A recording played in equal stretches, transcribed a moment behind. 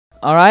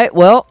Alright,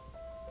 well,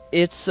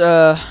 it's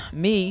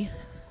me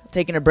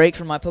taking a break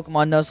from my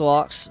Pokemon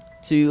Nuzlocke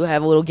to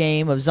have a little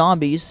game of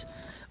zombies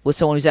with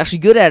someone who's actually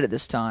good at it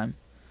this time.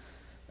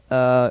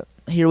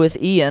 Here with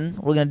Ian,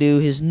 we're going to do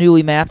his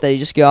newly map that he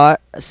just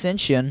got,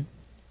 Ascension.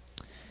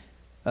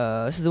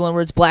 This is the one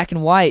where it's black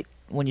and white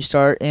when you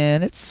start,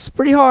 and it's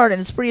pretty hard,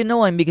 and it's pretty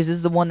annoying because this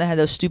is the one that had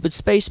those stupid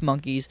space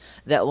monkeys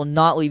that will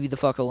not leave you the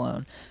fuck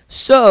alone.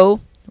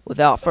 So,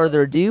 without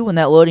further ado, when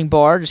that loading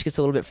bar just gets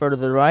a little bit further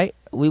to the right,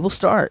 we will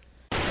start.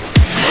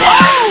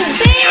 Oh,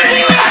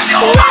 baby!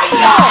 Oh,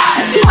 yeah!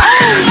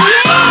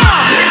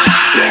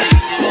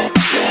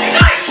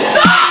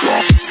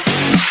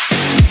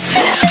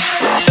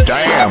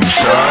 Damn,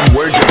 son,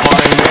 where'd you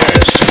find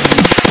this?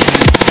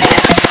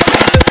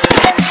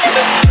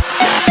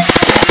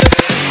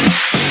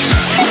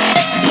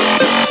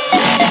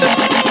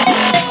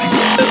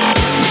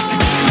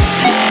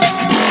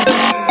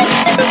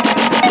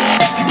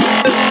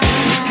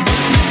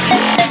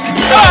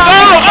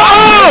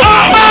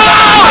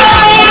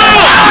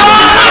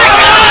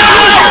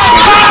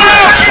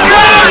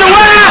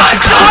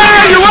 Where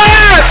are you at?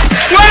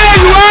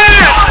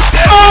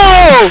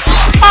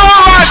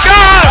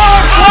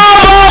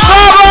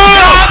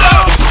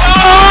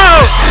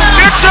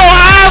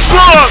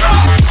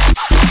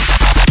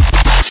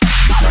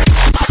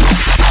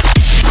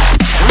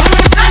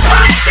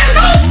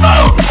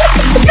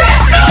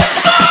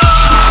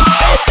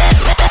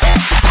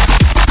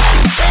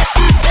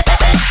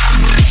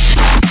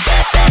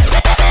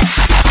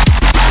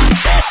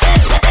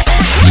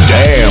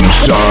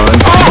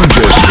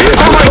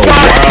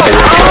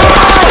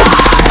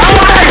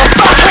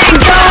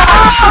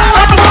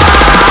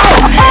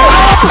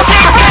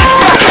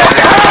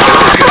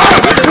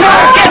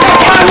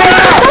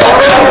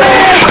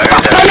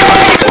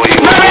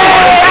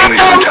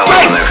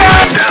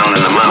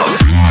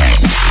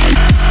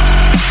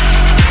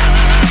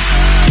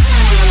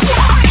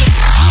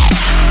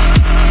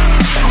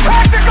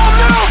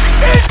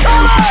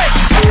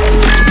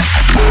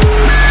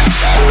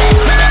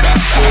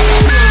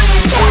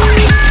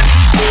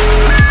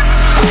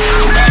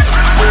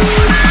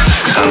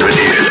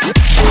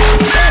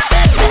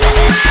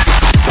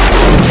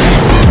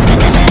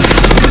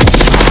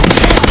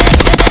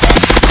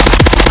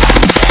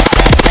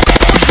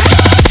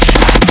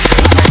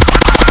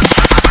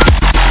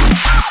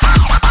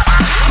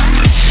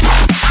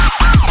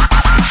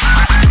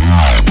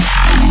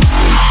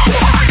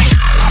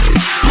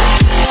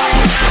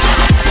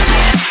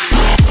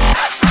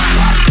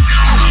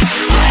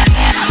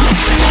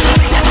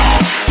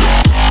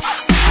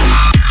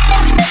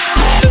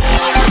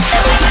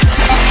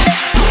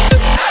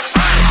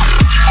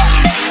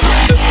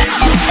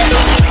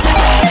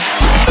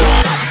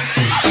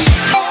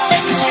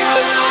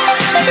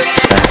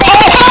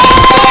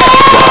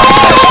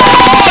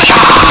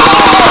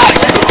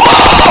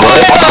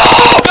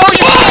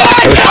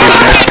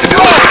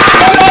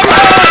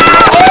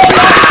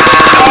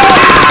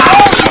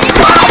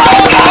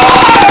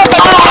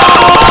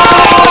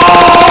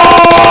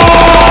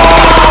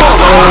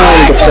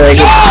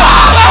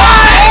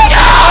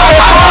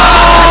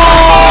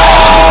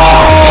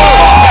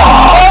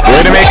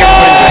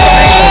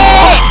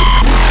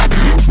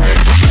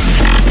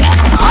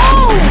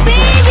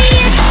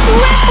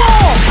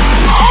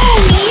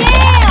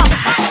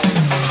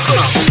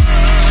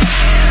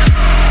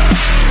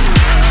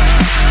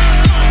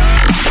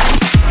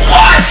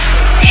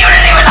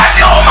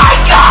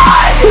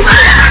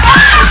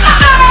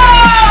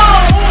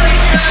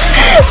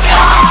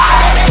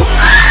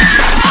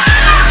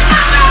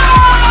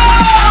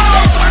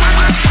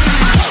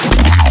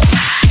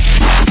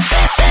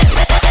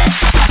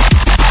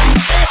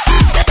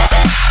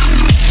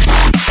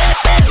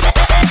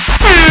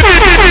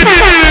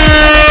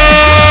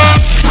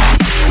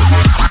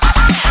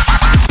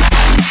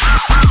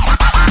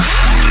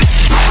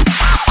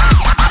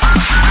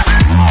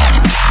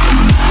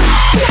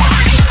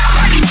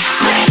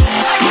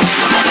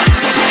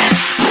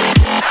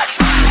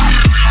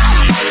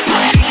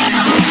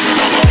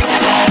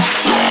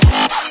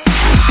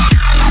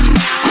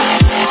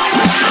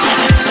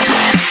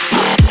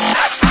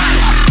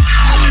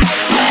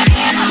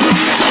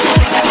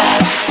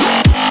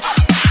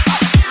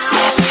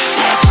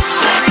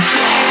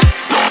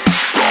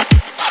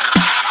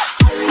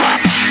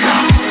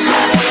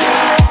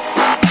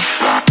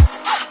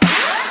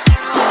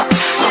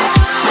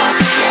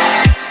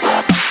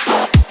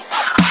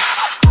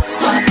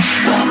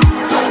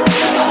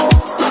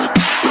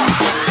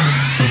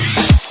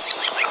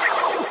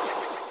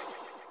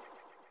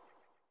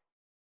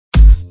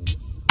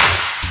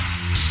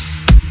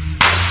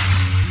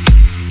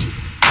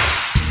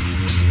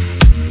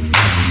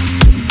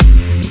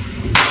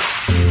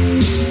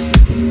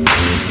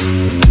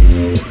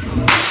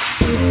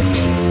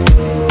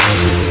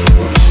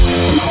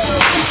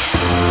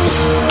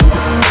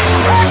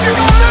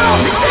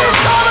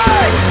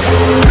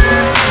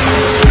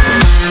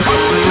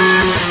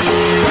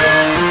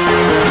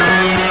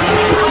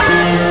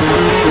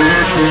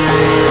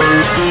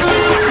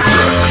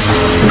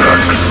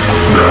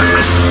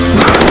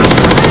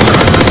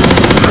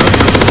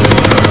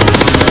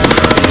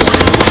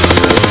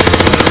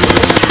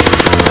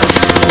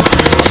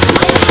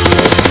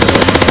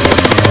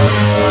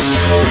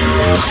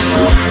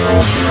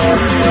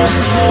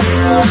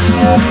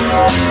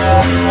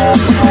 Oh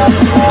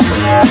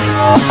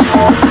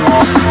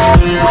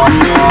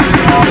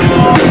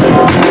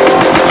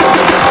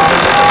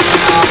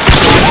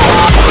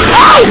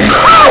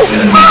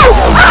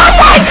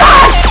my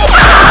god!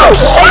 No!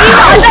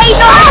 Are you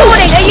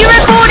recording? Are you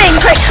recording?